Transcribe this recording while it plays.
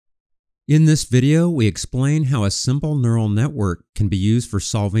In this video, we explain how a simple neural network can be used for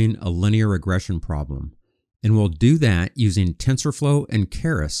solving a linear regression problem. And we'll do that using TensorFlow and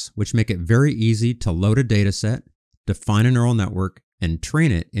Keras, which make it very easy to load a dataset, define a neural network, and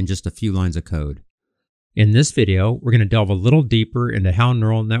train it in just a few lines of code. In this video, we're going to delve a little deeper into how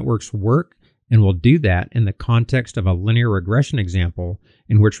neural networks work, and we'll do that in the context of a linear regression example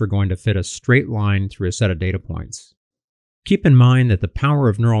in which we're going to fit a straight line through a set of data points. Keep in mind that the power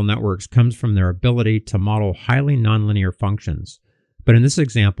of neural networks comes from their ability to model highly nonlinear functions. But in this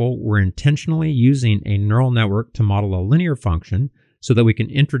example, we're intentionally using a neural network to model a linear function so that we can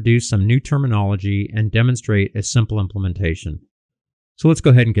introduce some new terminology and demonstrate a simple implementation. So let's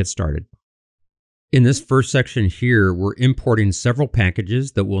go ahead and get started. In this first section here, we're importing several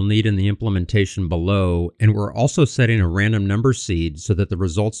packages that we'll need in the implementation below, and we're also setting a random number seed so that the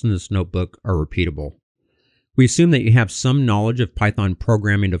results in this notebook are repeatable. We assume that you have some knowledge of Python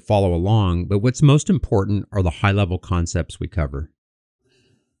programming to follow along, but what's most important are the high-level concepts we cover.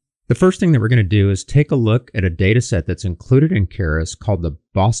 The first thing that we're going to do is take a look at a dataset that's included in Keras called the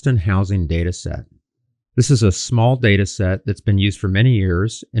Boston Housing Dataset. This is a small dataset that's been used for many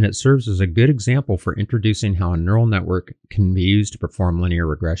years, and it serves as a good example for introducing how a neural network can be used to perform linear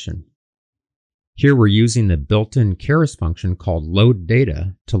regression. Here we're using the built-in Keras function called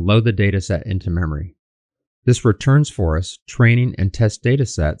loadData to load the dataset into memory. This returns for us training and test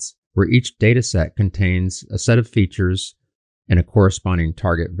datasets where each dataset contains a set of features and a corresponding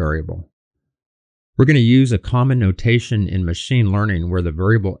target variable. We're going to use a common notation in machine learning where the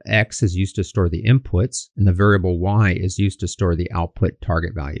variable x is used to store the inputs and the variable y is used to store the output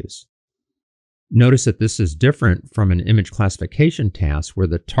target values. Notice that this is different from an image classification task where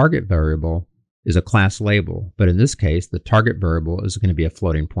the target variable is a class label, but in this case, the target variable is going to be a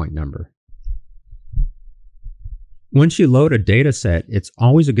floating point number. Once you load a dataset, it's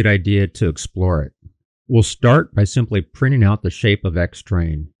always a good idea to explore it. We'll start by simply printing out the shape of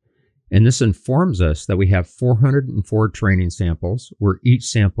XTrain, and this informs us that we have 404 training samples, where each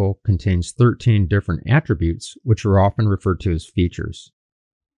sample contains 13 different attributes, which are often referred to as features.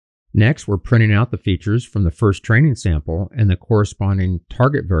 Next, we're printing out the features from the first training sample and the corresponding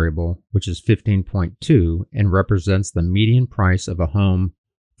target variable, which is 15.2 and represents the median price of a home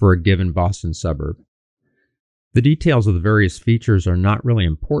for a given Boston suburb. The details of the various features are not really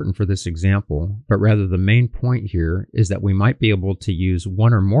important for this example, but rather the main point here is that we might be able to use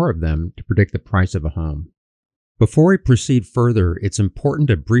one or more of them to predict the price of a home. Before we proceed further, it's important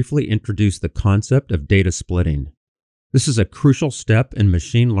to briefly introduce the concept of data splitting. This is a crucial step in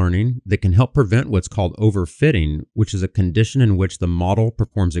machine learning that can help prevent what's called overfitting, which is a condition in which the model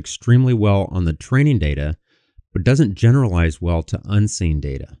performs extremely well on the training data, but doesn't generalize well to unseen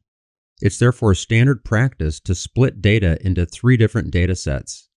data. It's therefore standard practice to split data into 3 different data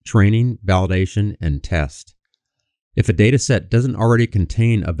sets: training, validation, and test. If a data set doesn't already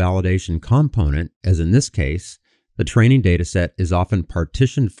contain a validation component, as in this case, the training data set is often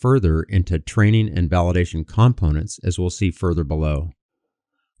partitioned further into training and validation components, as we'll see further below.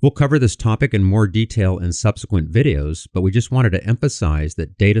 We'll cover this topic in more detail in subsequent videos, but we just wanted to emphasize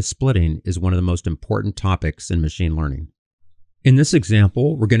that data splitting is one of the most important topics in machine learning. In this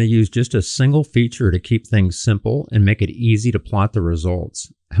example, we're going to use just a single feature to keep things simple and make it easy to plot the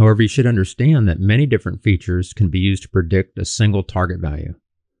results. However, you should understand that many different features can be used to predict a single target value.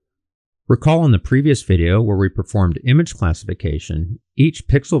 Recall in the previous video where we performed image classification, each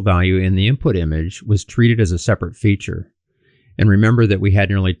pixel value in the input image was treated as a separate feature. And remember that we had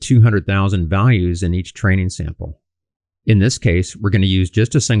nearly 200,000 values in each training sample. In this case, we're going to use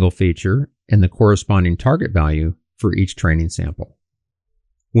just a single feature and the corresponding target value for each training sample.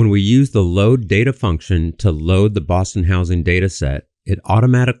 When we use the load data function to load the Boston Housing dataset, it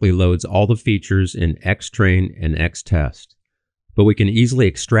automatically loads all the features in XTrain and XTest. But we can easily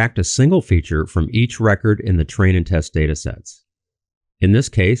extract a single feature from each record in the train and test datasets. In this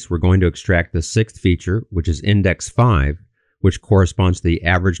case, we're going to extract the 6th feature, which is index 5, which corresponds to the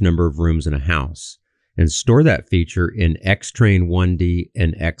average number of rooms in a house, and store that feature in XTrain 1D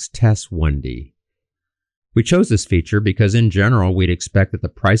and XTest 1D. We chose this feature because in general, we'd expect that the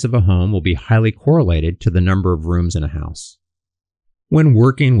price of a home will be highly correlated to the number of rooms in a house. When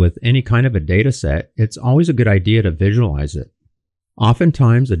working with any kind of a data set, it's always a good idea to visualize it.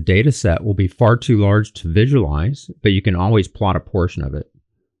 Oftentimes, a data set will be far too large to visualize, but you can always plot a portion of it.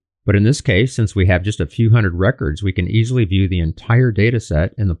 But in this case, since we have just a few hundred records, we can easily view the entire data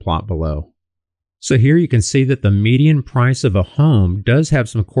set in the plot below. So here you can see that the median price of a home does have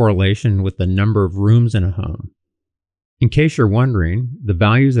some correlation with the number of rooms in a home. In case you're wondering, the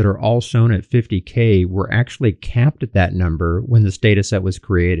values that are all shown at 50K were actually capped at that number when this dataset was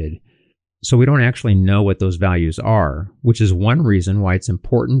created, so we don't actually know what those values are, which is one reason why it's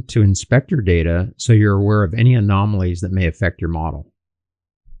important to inspect your data so you're aware of any anomalies that may affect your model.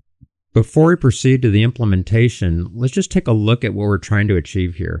 Before we proceed to the implementation, let's just take a look at what we're trying to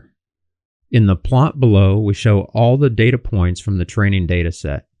achieve here. In the plot below, we show all the data points from the training data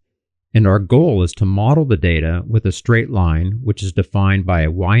set. And our goal is to model the data with a straight line, which is defined by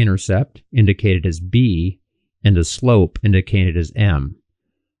a y-intercept, indicated as b, and a slope, indicated as m.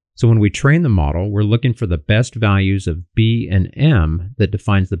 So when we train the model, we're looking for the best values of b and m that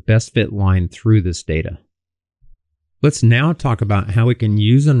defines the best fit line through this data. Let's now talk about how we can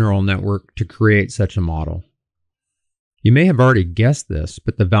use a neural network to create such a model. You may have already guessed this,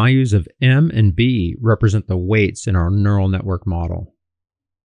 but the values of m and b represent the weights in our neural network model.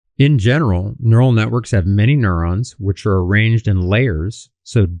 In general, neural networks have many neurons, which are arranged in layers,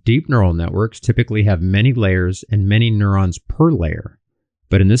 so deep neural networks typically have many layers and many neurons per layer.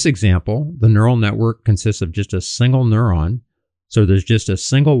 But in this example, the neural network consists of just a single neuron, so there's just a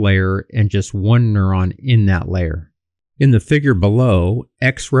single layer and just one neuron in that layer. In the figure below,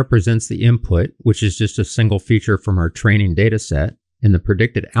 X represents the input, which is just a single feature from our training data set, and the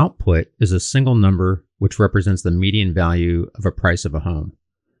predicted output is a single number, which represents the median value of a price of a home.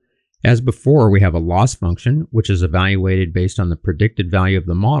 As before, we have a loss function, which is evaluated based on the predicted value of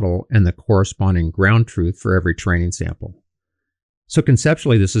the model and the corresponding ground truth for every training sample. So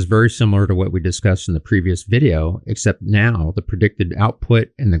conceptually, this is very similar to what we discussed in the previous video, except now the predicted output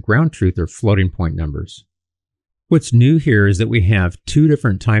and the ground truth are floating point numbers. What's new here is that we have two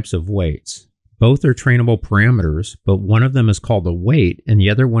different types of weights. Both are trainable parameters, but one of them is called a weight and the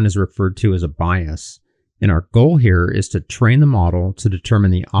other one is referred to as a bias. And our goal here is to train the model to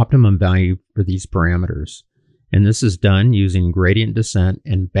determine the optimum value for these parameters. And this is done using gradient descent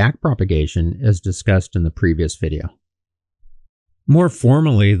and backpropagation as discussed in the previous video. More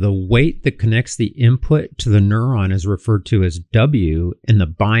formally, the weight that connects the input to the neuron is referred to as W and the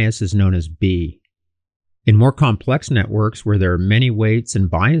bias is known as B. In more complex networks where there are many weights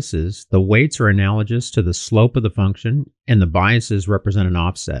and biases, the weights are analogous to the slope of the function and the biases represent an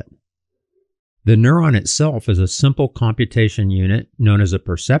offset. The neuron itself is a simple computation unit known as a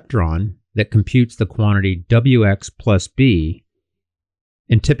perceptron that computes the quantity Wx plus b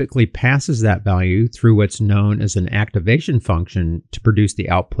and typically passes that value through what's known as an activation function to produce the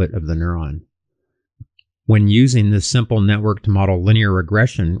output of the neuron. When using this simple network to model linear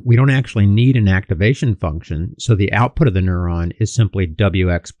regression, we don't actually need an activation function, so the output of the neuron is simply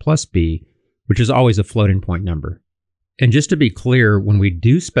Wx plus b, which is always a floating point number. And just to be clear, when we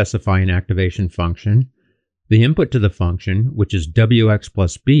do specify an activation function, the input to the function, which is Wx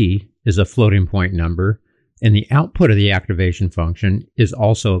plus b, is a floating point number, and the output of the activation function is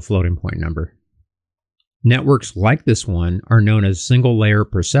also a floating point number. Networks like this one are known as single-layer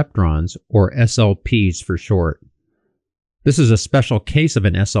perceptrons, or SLPs for short. This is a special case of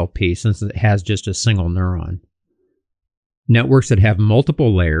an SLP since it has just a single neuron. Networks that have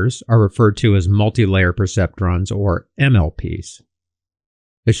multiple layers are referred to as multi-layer perceptrons, or MLPs.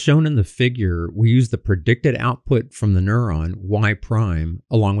 As shown in the figure, we use the predicted output from the neuron, y prime,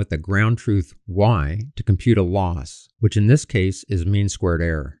 along with the ground truth y to compute a loss, which in this case is mean squared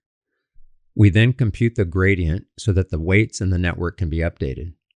error. We then compute the gradient so that the weights in the network can be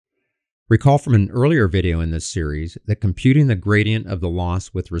updated. Recall from an earlier video in this series that computing the gradient of the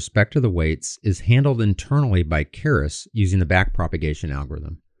loss with respect to the weights is handled internally by Keras using the backpropagation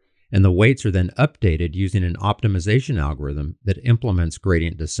algorithm, and the weights are then updated using an optimization algorithm that implements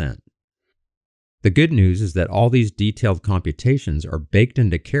gradient descent. The good news is that all these detailed computations are baked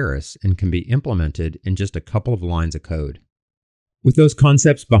into Keras and can be implemented in just a couple of lines of code. With those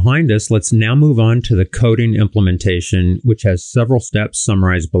concepts behind us, let's now move on to the coding implementation, which has several steps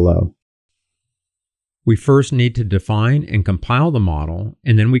summarized below. We first need to define and compile the model,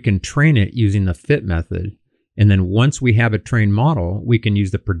 and then we can train it using the fit method. And then once we have a trained model, we can use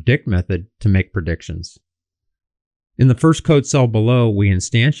the predict method to make predictions. In the first code cell below, we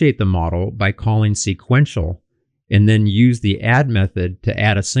instantiate the model by calling sequential, and then use the add method to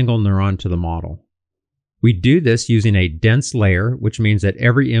add a single neuron to the model. We do this using a dense layer, which means that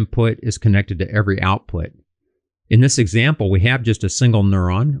every input is connected to every output. In this example, we have just a single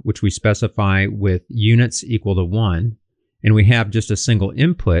neuron, which we specify with units equal to 1, and we have just a single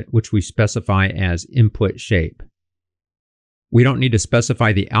input, which we specify as input shape. We don't need to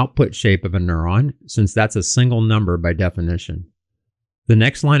specify the output shape of a neuron, since that's a single number by definition. The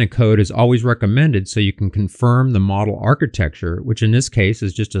next line of code is always recommended so you can confirm the model architecture, which in this case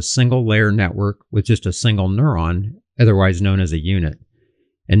is just a single layer network with just a single neuron, otherwise known as a unit.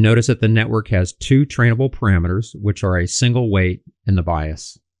 And notice that the network has two trainable parameters, which are a single weight and the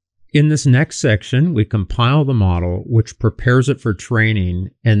bias. In this next section, we compile the model, which prepares it for training,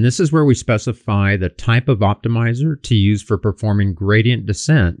 and this is where we specify the type of optimizer to use for performing gradient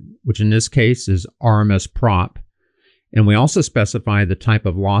descent, which in this case is RMS prop, and we also specify the type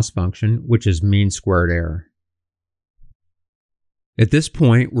of loss function, which is mean squared error. At this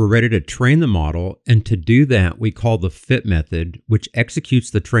point, we're ready to train the model, and to do that, we call the fit method, which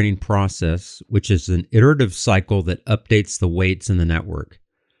executes the training process, which is an iterative cycle that updates the weights in the network.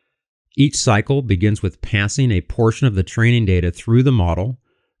 Each cycle begins with passing a portion of the training data through the model,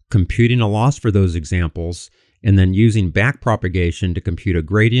 computing a loss for those examples, and then using backpropagation to compute a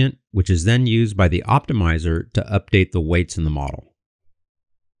gradient, which is then used by the optimizer to update the weights in the model.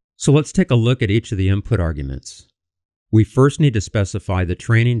 So let's take a look at each of the input arguments. We first need to specify the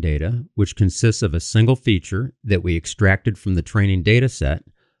training data, which consists of a single feature that we extracted from the training data set,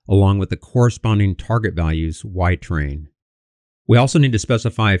 along with the corresponding target values ytrain. We also need to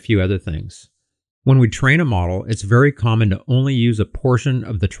specify a few other things. When we train a model, it's very common to only use a portion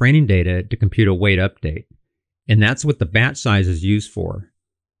of the training data to compute a weight update, and that's what the batch size is used for.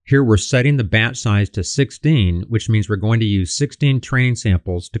 Here we're setting the batch size to 16, which means we're going to use 16 training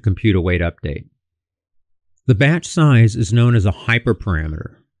samples to compute a weight update. The batch size is known as a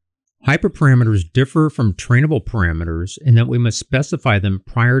hyperparameter. Hyperparameters differ from trainable parameters in that we must specify them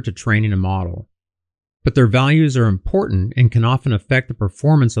prior to training a model. But their values are important and can often affect the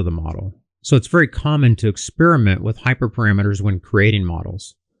performance of the model, so it's very common to experiment with hyperparameters when creating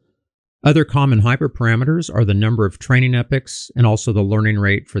models. Other common hyperparameters are the number of training epochs and also the learning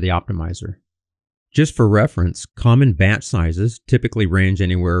rate for the optimizer. Just for reference, common batch sizes typically range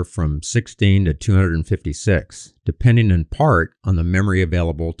anywhere from 16 to 256, depending in part on the memory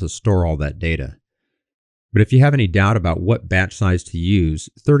available to store all that data. But if you have any doubt about what batch size to use,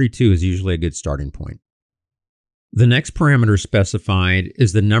 32 is usually a good starting point. The next parameter specified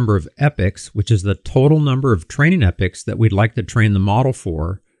is the number of epochs, which is the total number of training epochs that we'd like to train the model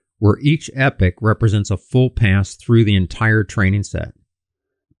for, where each epoch represents a full pass through the entire training set.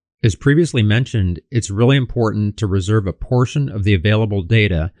 As previously mentioned, it's really important to reserve a portion of the available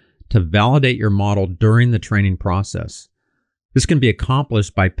data to validate your model during the training process. This can be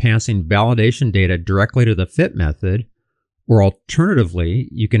accomplished by passing validation data directly to the fit method, or alternatively,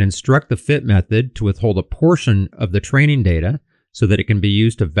 you can instruct the fit method to withhold a portion of the training data so that it can be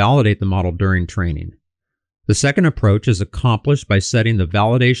used to validate the model during training. The second approach is accomplished by setting the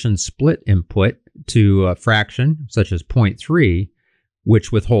validation split input to a fraction, such as 0.3,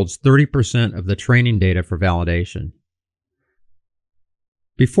 which withholds 30% of the training data for validation.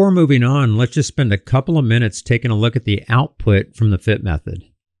 Before moving on, let's just spend a couple of minutes taking a look at the output from the fit method.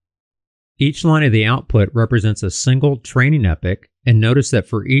 Each line of the output represents a single training epoch, and notice that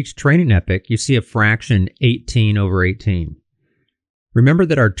for each training epoch, you see a fraction 18 over 18. Remember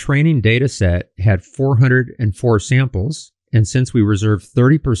that our training data set had 404 samples, and since we reserved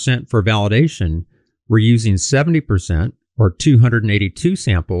 30% for validation, we're using 70%, or 282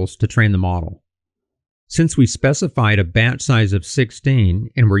 samples, to train the model. Since we specified a batch size of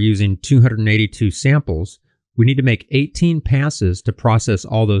 16 and we're using 282 samples, we need to make 18 passes to process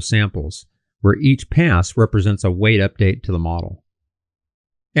all those samples, where each pass represents a weight update to the model.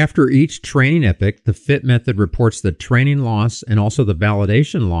 After each training epoch, the fit method reports the training loss and also the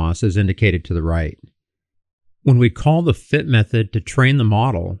validation loss as indicated to the right. When we call the fit method to train the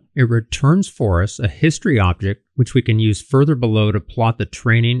model, it returns for us a history object which we can use further below to plot the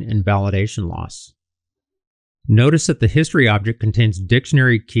training and validation loss. Notice that the history object contains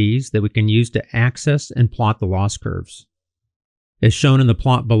dictionary keys that we can use to access and plot the loss curves. As shown in the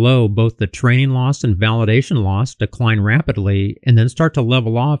plot below, both the training loss and validation loss decline rapidly and then start to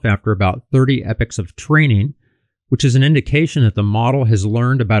level off after about 30 epochs of training, which is an indication that the model has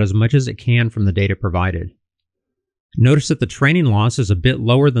learned about as much as it can from the data provided. Notice that the training loss is a bit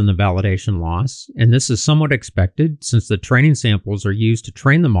lower than the validation loss, and this is somewhat expected since the training samples are used to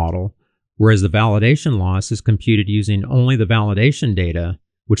train the model, whereas the validation loss is computed using only the validation data,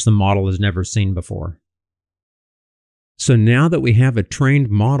 which the model has never seen before. So now that we have a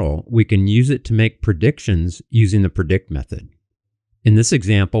trained model, we can use it to make predictions using the predict method. In this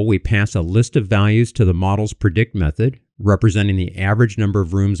example, we pass a list of values to the model's predict method, representing the average number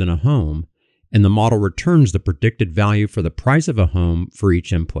of rooms in a home, and the model returns the predicted value for the price of a home for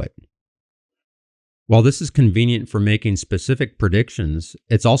each input. While this is convenient for making specific predictions,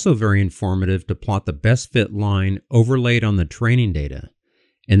 it's also very informative to plot the best fit line overlaid on the training data,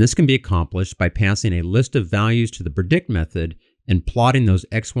 and this can be accomplished by passing a list of values to the predict method and plotting those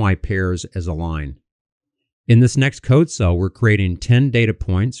XY pairs as a line. In this next code cell, we're creating 10 data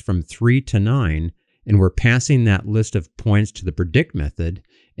points from 3 to 9, and we're passing that list of points to the predict method,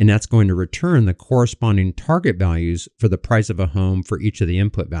 and that's going to return the corresponding target values for the price of a home for each of the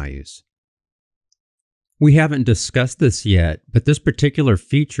input values. We haven't discussed this yet, but this particular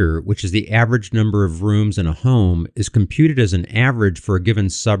feature, which is the average number of rooms in a home, is computed as an average for a given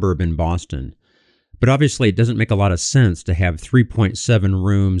suburb in Boston. But obviously it doesn't make a lot of sense to have 3.7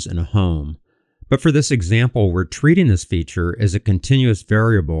 rooms in a home. But for this example, we're treating this feature as a continuous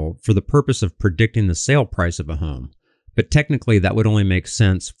variable for the purpose of predicting the sale price of a home. But technically that would only make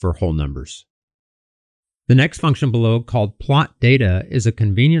sense for whole numbers. The next function below, called plot data, is a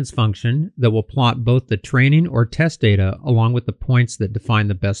convenience function that will plot both the training or test data along with the points that define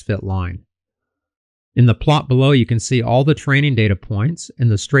the best fit line. In the plot below, you can see all the training data points and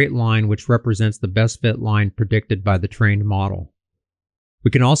the straight line which represents the best fit line predicted by the trained model.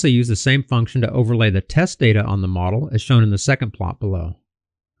 We can also use the same function to overlay the test data on the model as shown in the second plot below.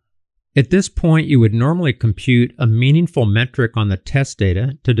 At this point, you would normally compute a meaningful metric on the test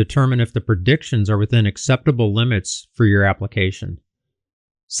data to determine if the predictions are within acceptable limits for your application.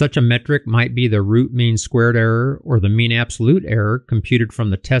 Such a metric might be the root mean squared error or the mean absolute error computed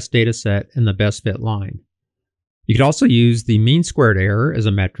from the test data set and the best fit line. You could also use the mean squared error as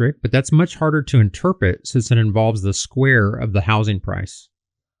a metric, but that's much harder to interpret since it involves the square of the housing price.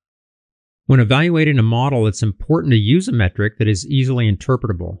 When evaluating a model, it's important to use a metric that is easily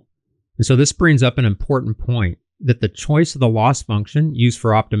interpretable. And so this brings up an important point, that the choice of the loss function used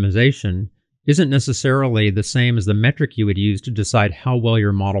for optimization isn't necessarily the same as the metric you would use to decide how well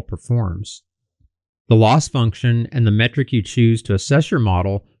your model performs. The loss function and the metric you choose to assess your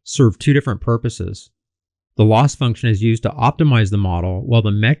model serve two different purposes. The loss function is used to optimize the model, while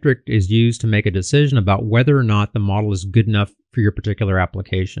the metric is used to make a decision about whether or not the model is good enough for your particular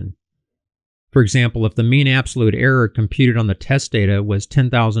application. For example, if the mean absolute error computed on the test data was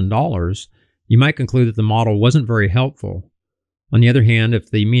 $10,000, you might conclude that the model wasn't very helpful. On the other hand,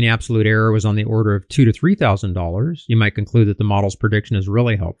 if the mean absolute error was on the order of $2,000 to $3,000, you might conclude that the model's prediction is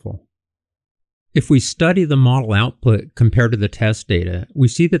really helpful. If we study the model output compared to the test data, we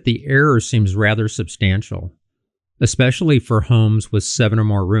see that the error seems rather substantial, especially for homes with 7 or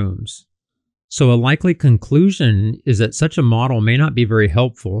more rooms. So a likely conclusion is that such a model may not be very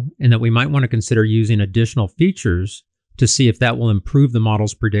helpful and that we might want to consider using additional features to see if that will improve the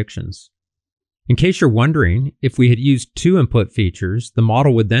model's predictions. In case you're wondering, if we had used 2 input features, the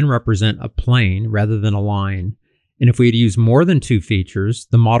model would then represent a plane rather than a line. And if we had used more than 2 features,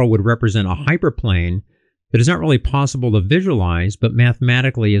 the model would represent a hyperplane that is not really possible to visualize, but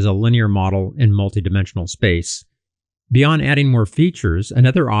mathematically is a linear model in multidimensional space. Beyond adding more features,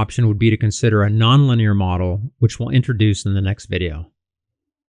 another option would be to consider a nonlinear model, which we'll introduce in the next video.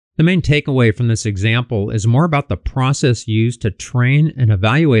 The main takeaway from this example is more about the process used to train and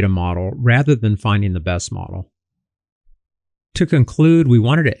evaluate a model rather than finding the best model. To conclude, we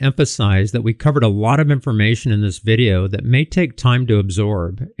wanted to emphasize that we covered a lot of information in this video that may take time to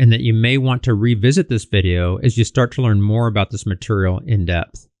absorb, and that you may want to revisit this video as you start to learn more about this material in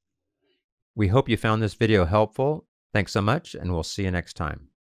depth. We hope you found this video helpful. Thanks so much, and we'll see you next time.